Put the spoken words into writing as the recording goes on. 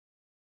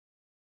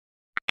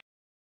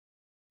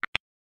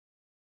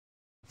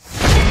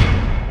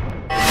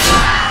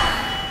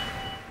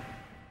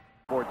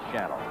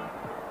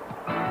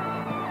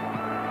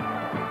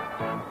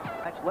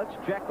Let's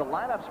check the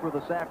lineups for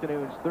this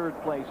afternoon's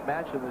third-place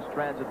match in this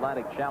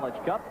Transatlantic Challenge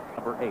Cup.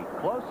 Number 8,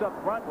 close up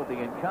front with the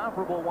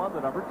incomparable one, the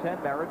number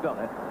 10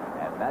 Maradona,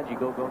 and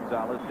Magico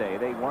Gonzalez.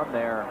 They won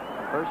their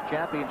first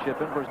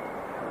championship in Brazil,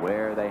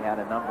 where they had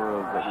a number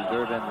of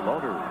reserve-in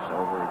loaders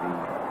over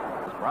the...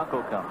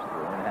 Bronco comes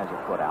through and has it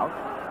put out.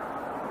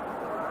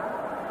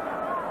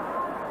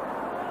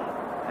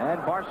 And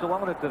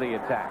Barcelona to the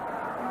attack.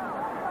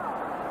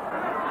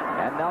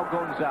 And now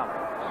Gonzalez.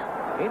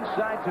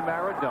 Inside to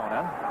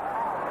Maradona.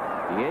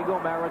 Diego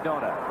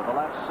Maradona to the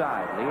left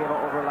side. Leva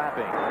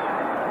overlapping.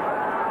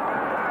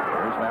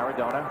 Here's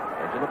Maradona.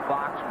 Edge of the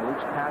box.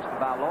 Moves past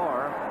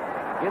Valor.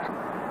 It's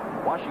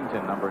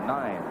Washington, number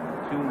 9.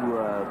 Two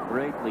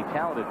greatly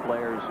talented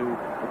players who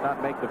did not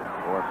make the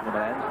fourth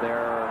ends.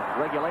 Their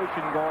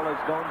regulation goal is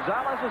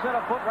Gonzalez is in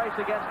a foot race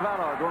against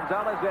Valor.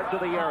 Gonzalez edge of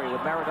the area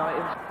with Maradona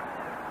in.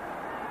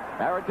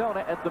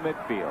 Maradona at the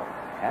midfield.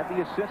 Had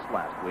the assist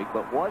last week,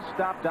 but was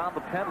stopped on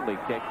the penalty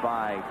kick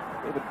by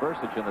David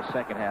Bursic in the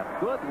second half.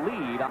 Good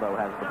lead, though,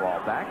 has the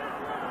ball back.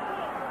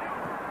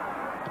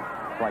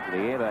 Looks like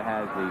Leva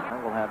has the...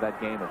 We'll have that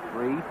game of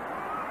 3.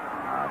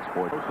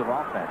 Explosive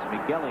offense.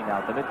 Migueli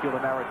now at the midfield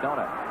of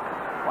Maradona.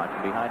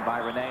 Watching behind by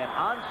Rene, and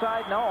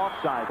onside, no,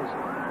 offside.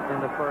 In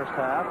the first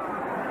half.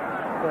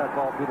 That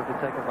ball beautifully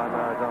taken by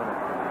Maradona.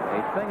 A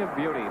thing of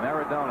beauty.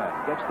 Maradona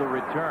gets the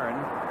return.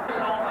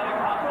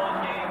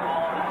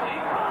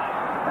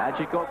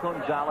 Magico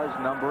Gonzalez,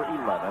 number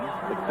 11.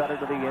 The cutter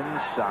to the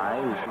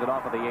inside, who's it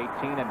off of the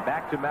 18, and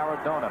back to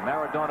Maradona.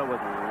 Maradona with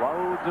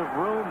loads of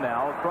room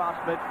now across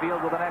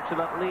midfield with an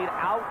excellent lead.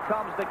 Out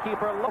comes the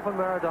keeper. Open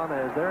Maradona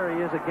is there.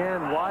 He is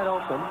again wide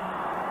open,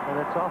 and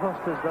it's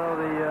almost as though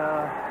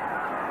the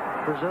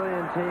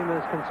Brazilian team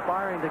is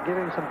conspiring to give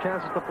him some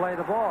chances to play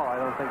the ball. I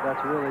don't think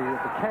that's really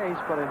the case,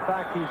 but in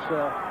fact he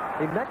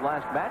next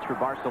last match for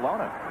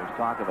Barcelona. There's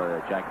talk of a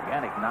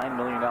gigantic $9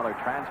 million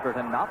transfer to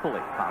Napoli,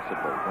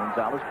 possibly.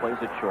 Gonzalez plays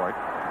it short.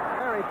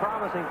 Very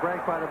promising break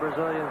by the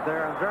Brazilians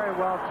there, and very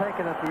well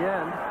taken at the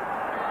end.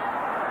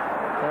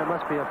 There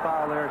must be a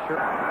foul there,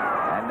 sure.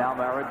 And now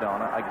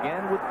Maradona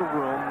again with the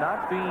room,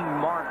 not being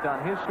marked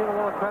on his. Give a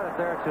little credit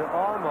there to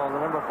Olmo,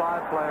 the number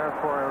 5 player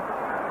for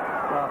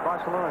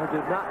Barcelona, who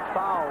did not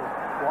foul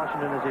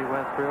Washington as he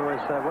went through,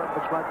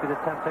 which might be the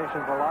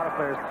temptation of a lot of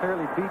players,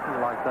 clearly beaten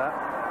like that.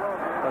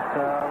 But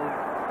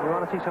we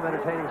want to see some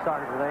entertaining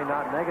soccer today,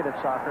 not negative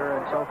soccer,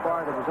 and so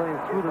far the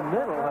Brazilians through the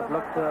middle have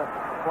looked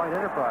quite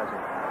enterprising.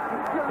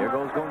 Here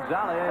goes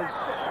Gonzalez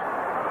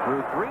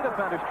through 3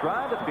 defenders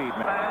trying to feed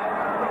me.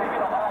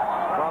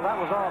 Well, that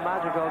was all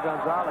Magico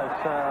Gonzalez.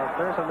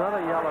 There's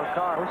another yellow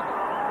card.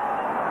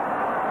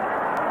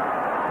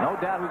 No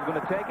doubt who's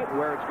going to take it.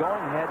 Where it's going,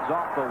 heads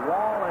off the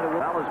wall, and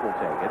Gonzalez will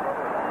take it.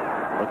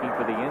 Looking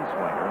for the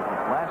in-swinger.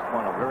 The last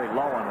one a very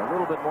low one. A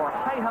little bit more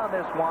height on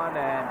this one,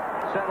 and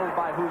settled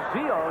by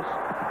Huzios.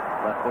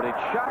 Left-footed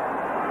shot.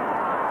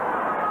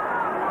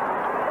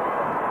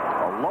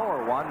 A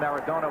lower one.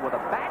 Maradona with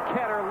a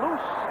backhander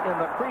loose in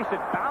the crease.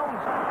 It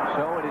bounds.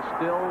 So it is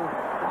still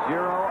 0-0.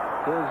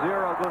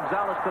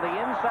 Gonzalez to the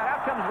inside.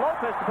 Out comes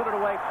Lopez to put it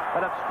away.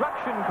 An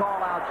obstruction call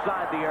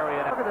outside the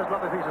area. Look at this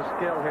lovely piece of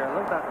skill here.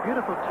 Look at that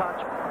beautiful touch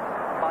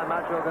by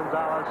Magico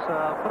Gonzalez,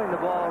 putting the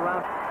ball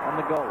around. And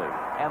the goalie,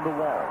 and the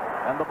wall,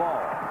 and the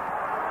ball.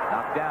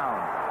 Knocked down.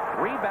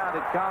 Rebound,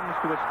 it comes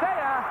to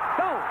Estella.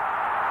 Go!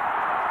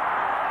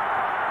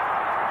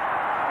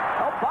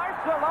 Oh,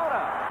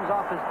 Barcelona! He's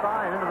off his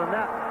thigh and into the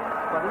net.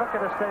 But look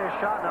at Estella's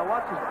shot. Now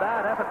watch his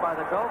bad effort by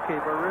the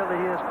goalkeeper. Really,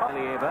 he is...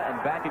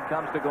 And back it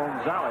comes to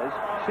Gonzalez.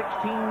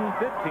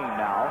 16-15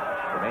 now,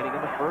 remaining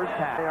in the first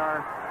half. They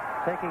are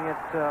taking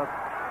it to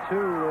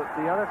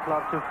the other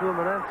club, to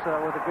Fluminense,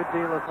 with a good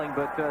deal of...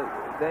 But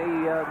they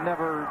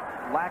never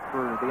lacked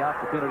for the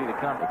opportunity to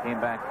come. They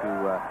came back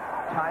to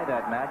tie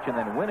that match and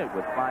then win it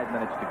with 5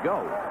 minutes to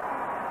go.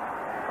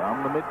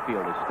 From the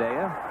midfield,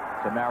 Estella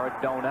to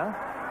Maradona.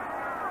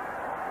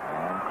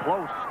 And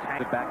close.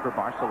 Tagged it back for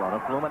Barcelona.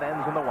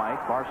 Fluminense in the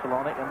white,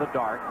 Barcelona in the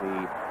dark.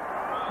 The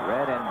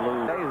red and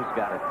blue. Who's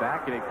got it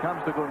back, and it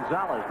comes to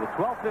Gonzalez with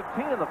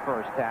 12:15 in the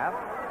first half.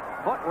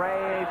 Foot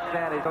race,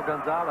 and it's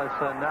Gonzalez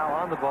now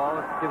on the ball,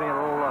 giving a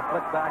little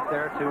flick back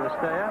there to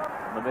Estella.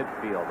 In the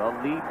midfield, a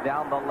lead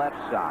down the left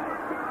side.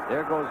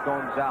 There goes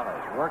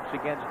Gonzalez, works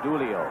against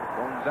Dulio.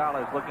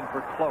 Gonzalez looking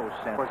for close.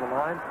 And towards the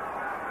line.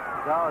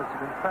 Gonzalez has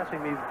been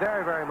impressing me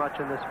very, very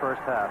much in this first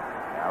half.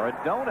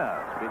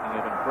 Maradona, speaking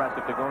of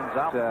impressive to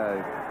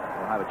Gonzalez.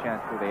 We'll have a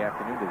chance through the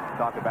afternoon to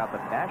talk about the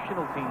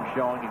national team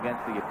showing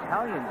against the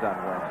Italians on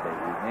Wednesday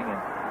evening.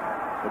 And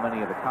so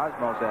many of the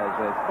Cosmos as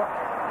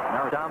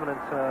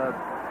dominance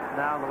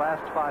now in the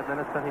last 5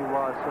 minutes than he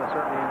was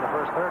certainly in the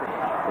first 30.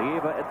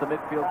 Leva at the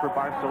midfield for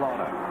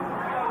Barcelona.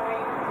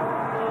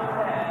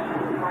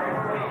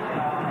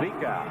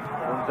 Vica.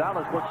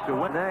 Gonzalez looks to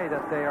win.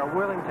 That they are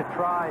willing to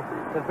try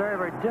the very,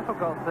 very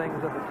difficult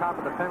things at the top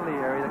of the penalty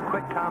area, the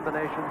quick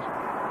combinations,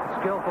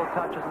 skillful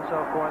touches and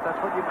so forth.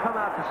 That's what you come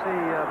out to see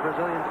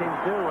Brazilian teams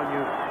do when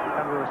you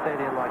come to a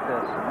stadium like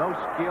this. No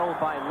skill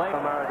by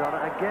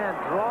Maradona, again,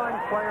 drawing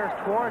players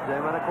towards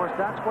him, and of course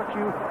that's what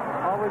you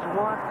always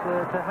want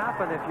to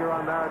happen if you're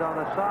on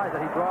Maradona's side,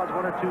 that he draws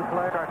one or two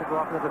players to go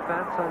up in the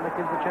defense, and it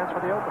gives a chance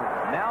for the opening.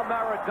 Now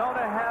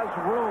Maradona has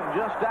room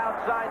just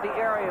outside the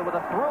area with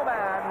a through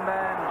man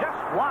and just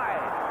wide.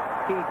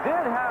 He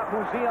did have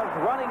Museos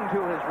running to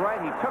his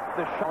right. He took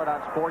the shot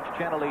on Sports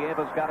Channel.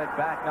 Lieva's got it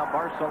back. Now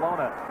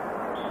Barcelona.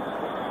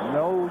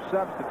 No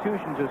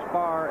substitutions as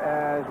far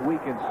as we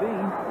can see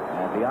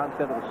at the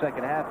onset of the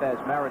second half as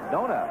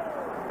Maradona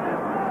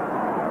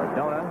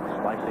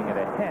slicing it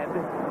ahead.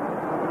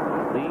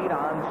 Lead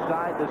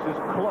onside. This is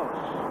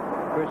close.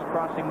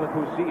 Crisscrossing with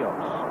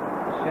Museos.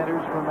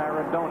 Centers for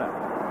Maradona.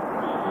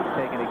 He's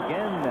taken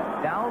again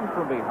down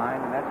from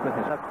behind, and that's been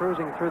his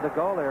cruising through the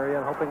goal area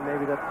and hoping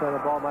maybe that the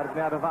ball might have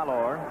out of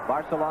Valor.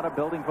 Barcelona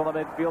building from the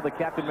midfield. The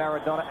captain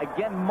Maradona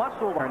again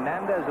muscled.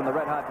 Hernandez and the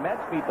Red Hot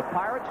Mets meet the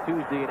Pirates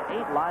Tuesday at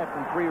 8 live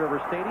from Three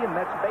River Stadium.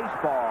 Mets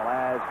baseball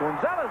as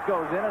Gonzalez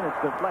goes in, and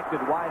it's deflected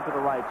wide to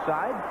the right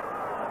side.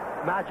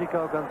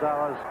 Magico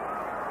Gonzalez.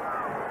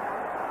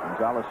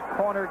 Gonzalez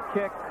corner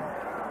kick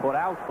put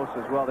out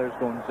as well. There's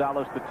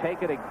Gonzalez to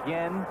take it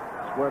again.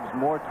 Swerves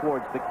more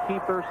towards the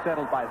keeper,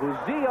 settled by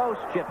Museos,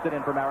 chips it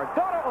in for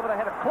Maradona over the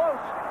head of close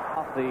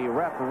off the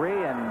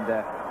referee, and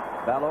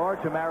Valor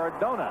to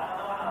Maradona.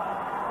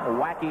 A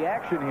wacky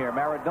action here.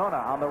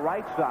 Maradona on the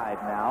right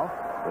side now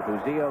with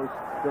Museos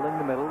filling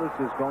the middle. This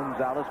is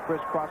Gonzalez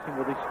crisscrossing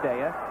with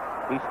Estella.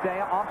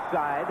 Estella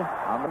offside.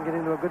 I'm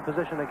getting into a good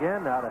position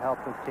again now to help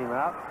this team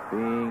out.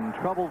 Being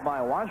troubled by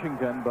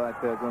Washington, but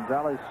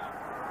Gonzalez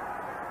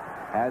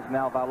has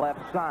now the left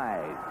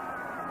side.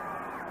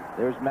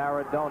 There's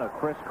Maradona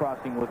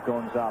crisscrossing with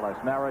Gonzalez.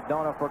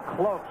 Maradona for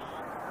close.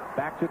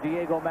 Back to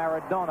Diego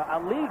Maradona. A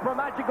lead for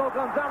Magico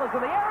Gonzalez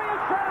in the area.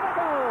 Shot of the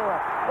goal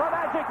for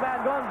Magic Man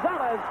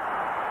Gonzalez.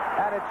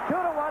 And it's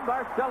 2-1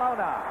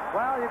 Barcelona.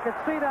 Well, you could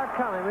see that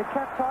coming. We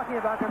kept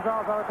talking about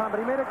Gonzalez all the time, but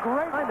he made a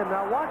great find him.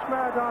 Now watch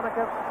Maradona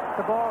get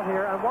the ball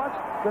here, and watch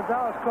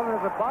Gonzalez coming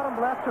to the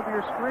bottom left of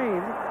your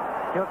screen.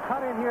 He'll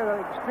cut in here, the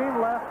extreme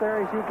left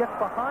there, as he gets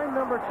behind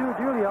number 2,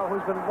 Julio,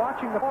 who's been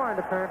watching the forehand,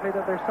 apparently,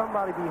 that there's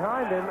somebody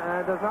behind him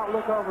and does not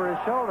look over his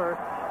shoulder.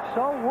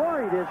 So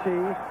worried is he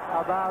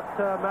about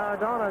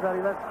Maradona that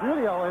he lets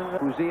Julio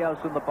in. Museos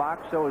in the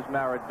box, so is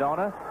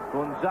Maradona.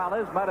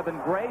 Gonzalez might have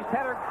been grazed.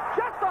 Header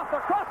just off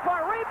the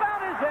crossbar.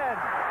 Rebound is in.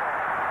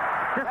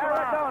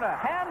 Maradona,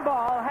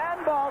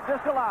 handball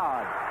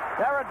disallowed.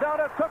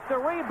 Maradona took the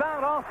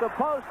rebound off the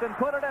post and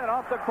put it in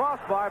off the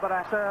crossbar, but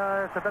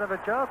it's a bit of a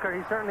joker.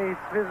 He certainly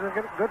is in a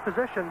good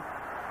position.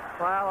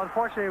 Well,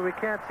 unfortunately, we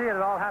can't see it.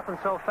 It all happened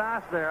so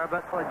fast there,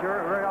 but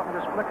very often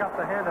just flick up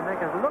the hand and make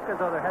it look as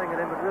though they're heading it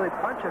in, but really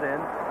punch it in.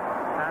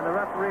 And the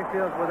referee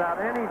feels without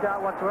any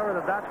doubt whatsoever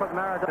that that's what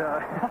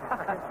Maradona...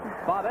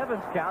 Bob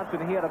Evans counts,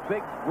 and he had a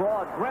big,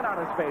 broad grin on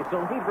his face.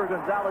 So lead for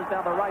Gonzalez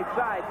down the right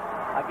side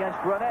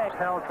against Rene.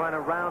 Held trying to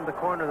round the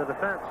corner of the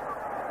defense.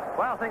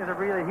 Well, things have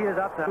really heated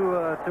up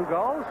to 2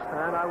 goals,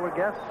 and I would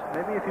guess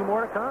maybe a few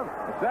more to come.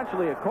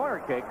 Essentially a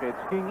corner kick. It's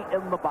King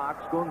in the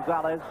box.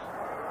 Gonzalez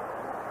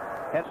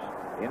hits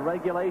in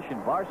regulation.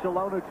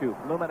 Barcelona 2,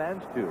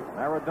 Fluminense 2.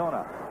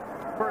 Maradona.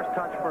 First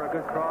touch for a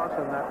good cross,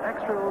 and that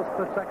extra little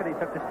split second he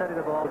took to steady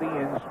the ball. The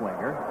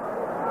in-swinger.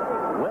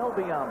 Well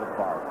beyond the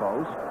far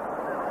post.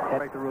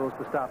 Break the rules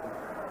to stop him.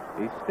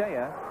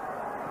 Estella,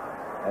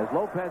 as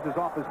Lopez is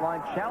off his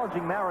line,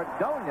 challenging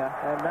Maradona,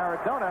 and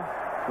Maradona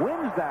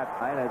wins that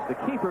fight as the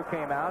keeper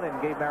came out and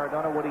gave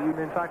Maradona what he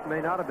in fact may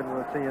not have been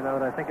Lucinho now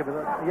that I think of it.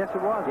 Yes,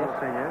 it was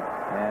Lucinho.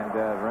 And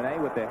Rene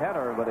with the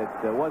header, but it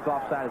was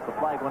offside as the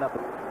flag went up.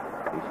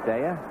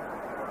 Estella,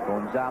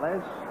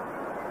 Gonzalez.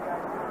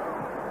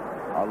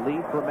 A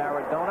lead for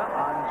Maradona.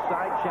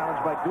 Onside challenge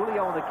by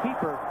Julio, and the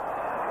keeper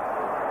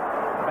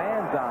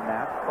bans on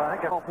that. Well, I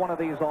think off one of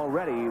these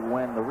already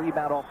when the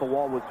rebound off the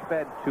wall was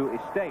fed to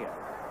Estella.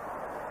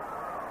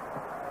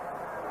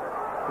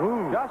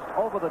 Ooh. Just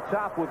over the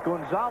top with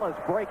Gonzalez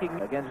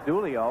breaking against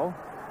Julio.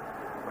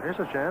 Well, here's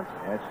a chance.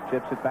 Yes,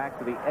 chips it back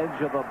to the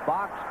edge of the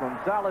box.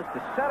 Gonzalez to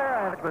center.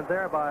 And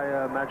there by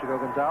Magico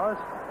Gonzalez,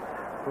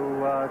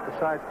 who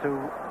decides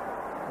to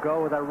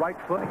go with that right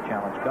foot.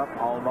 Challenge cup,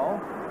 Olmo.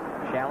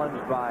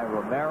 Challenged by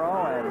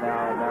Romero, and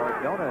now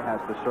Maradona has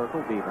the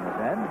circle deep in his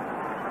end.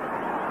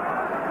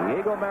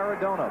 Diego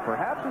Maradona,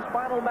 perhaps his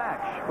final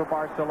match for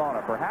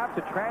Barcelona. Perhaps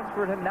a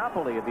transfer to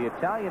Napoli of the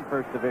Italian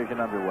First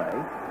Division underway.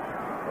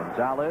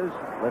 Gonzalez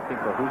lifting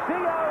for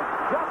Museos,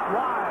 just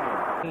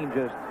wide.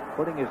 Just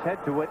putting his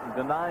head to it and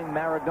denying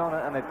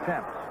Maradona an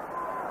attempt.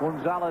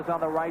 Gonzalez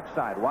on the right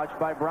side, watched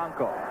by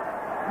Branco.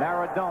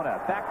 Maradona,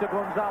 back to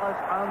Gonzalez,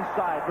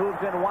 onside, moves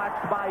in,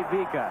 watched by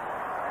Vika.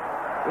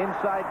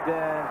 Inside,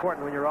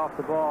 important when you're off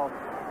the ball.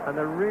 And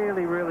the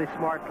really, really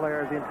smart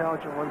players, the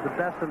intelligent ones, the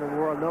best in the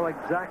world, know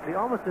exactly,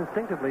 almost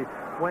instinctively,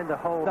 when to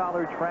hold.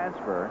 $1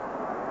 transfer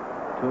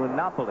to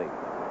Napoli.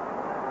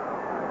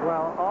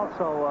 Well,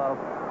 also,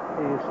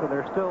 So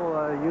they're still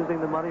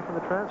using the money from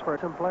the transfer.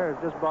 Some players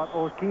just bought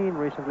Aqui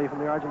recently from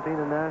the Argentine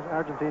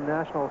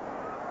national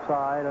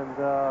side, and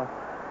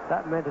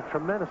that meant a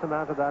tremendous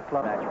amount of that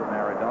club. Match for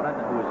Maradona,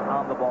 who is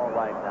on the ball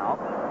right now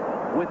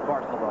with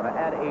Barcelona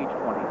at age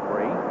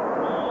 23.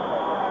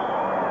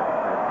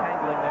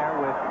 Tangling there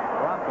with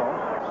Bronco.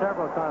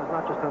 Several times,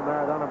 not just on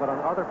Maradona, but on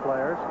other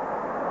players.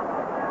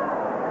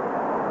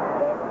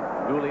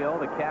 Julio,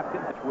 the captain,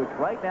 which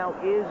right now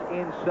is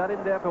in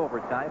sudden death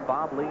overtime.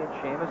 Bob Lee and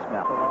Seamus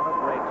Smith. Barcelona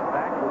breaks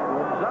back with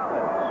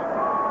Gonzalez.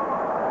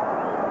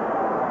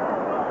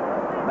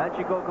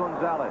 Magico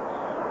Gonzalez.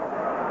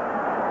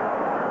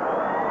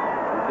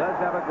 He does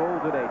have a goal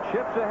today.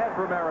 Chips ahead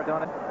for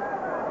Maradona.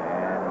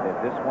 And if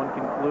this one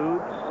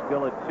concludes,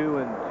 still at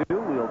 2-2,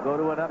 we'll go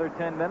to another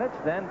 10 minutes.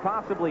 Then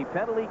possibly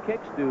penalty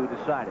kicks to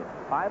decide it.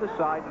 Either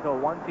side until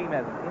one team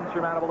has an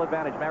insurmountable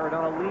advantage.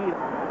 Maradona lead.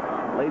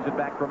 Lays it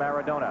back for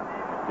Maradona.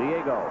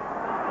 Diego.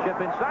 Chip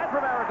inside for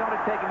Maradona,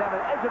 taken down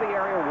the edge of the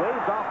area.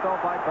 Waved off, though,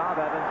 by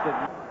Bob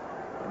Evans.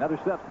 Another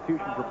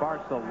substitution for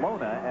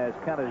Barcelona as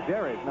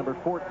Canizares, number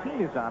 14,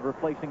 is on,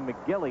 replacing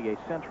McGilly, a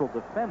central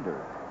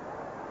defender.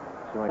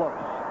 So close.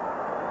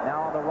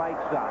 Now on the right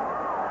side.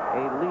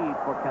 A lead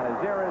for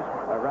Canizares,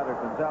 or rather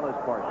Gonzalez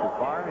partial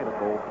bar, and a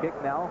goal kick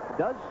now.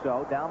 Does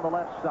so down the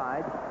left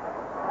side.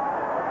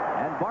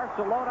 And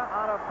Barcelona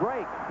on a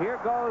break. Here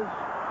goes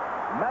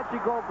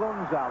Magico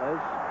Gonzalez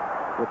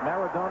with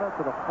Maradona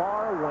to the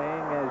far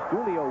wing as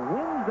Julio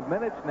wins the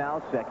minutes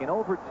now. Second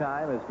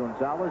overtime as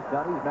Gonzalez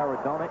done.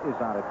 Maradona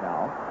is on it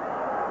now.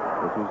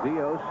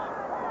 Uzios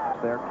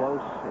there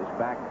close is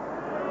back,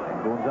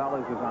 and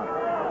Gonzalez is on it.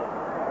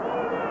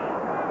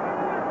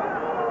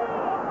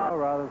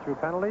 Rather than through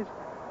penalties,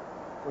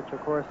 which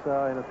of course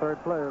in a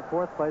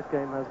fourth place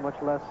game has much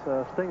less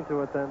sting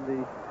to it than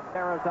the.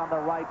 Arrows on the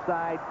right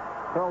side.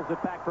 Curls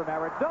it back for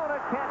Maradona.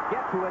 Can't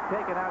get to it.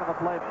 Taken out of the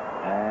play.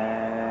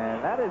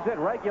 And that is it.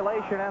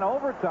 Regulation and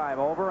overtime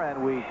over.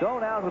 And we go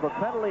now to the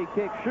penalty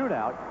kick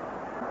shootout.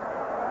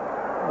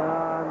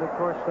 And of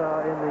course,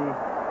 in the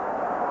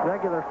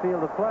regular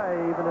field of play,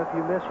 even if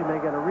you miss, you may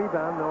get a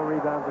rebound. No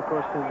rebounds, of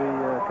course, can be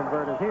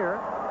converted here.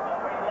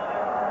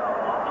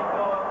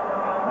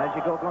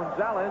 Magico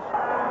Gonzalez.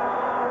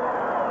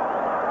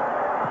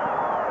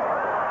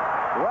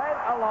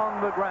 Right along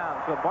the ground.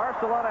 So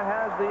Barcelona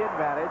has the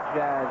advantage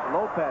as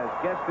Lopez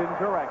guessed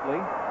incorrectly.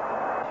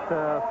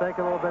 Fake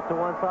a little bit to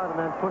one side and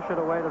then push it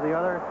away to the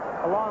other.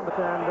 Along,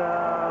 and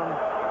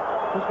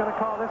who's going to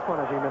call this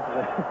one if he misses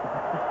it?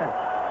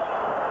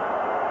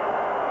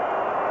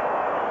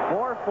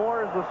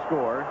 4-4 is the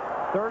score.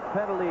 Third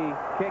penalty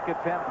kick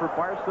attempt for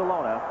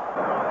Barcelona.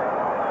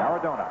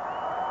 Maradona.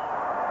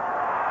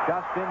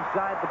 Just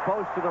inside the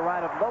post to the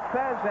right of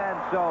Lopez, and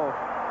so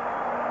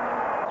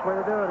the way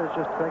to do it is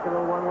just take it a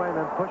little one way and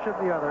then push it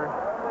the other.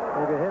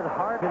 And if you hit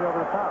hard, hit over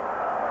the top.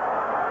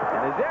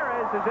 And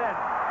Canizares is in,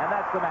 and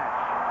that's the match.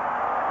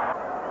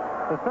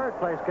 The third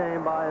place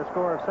game by a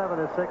score of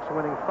 7-6,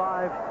 winning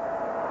 5-4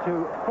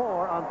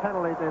 on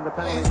penalties in the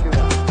penalty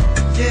shootout.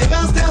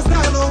 Llegaste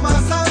hasta lo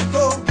más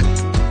alto.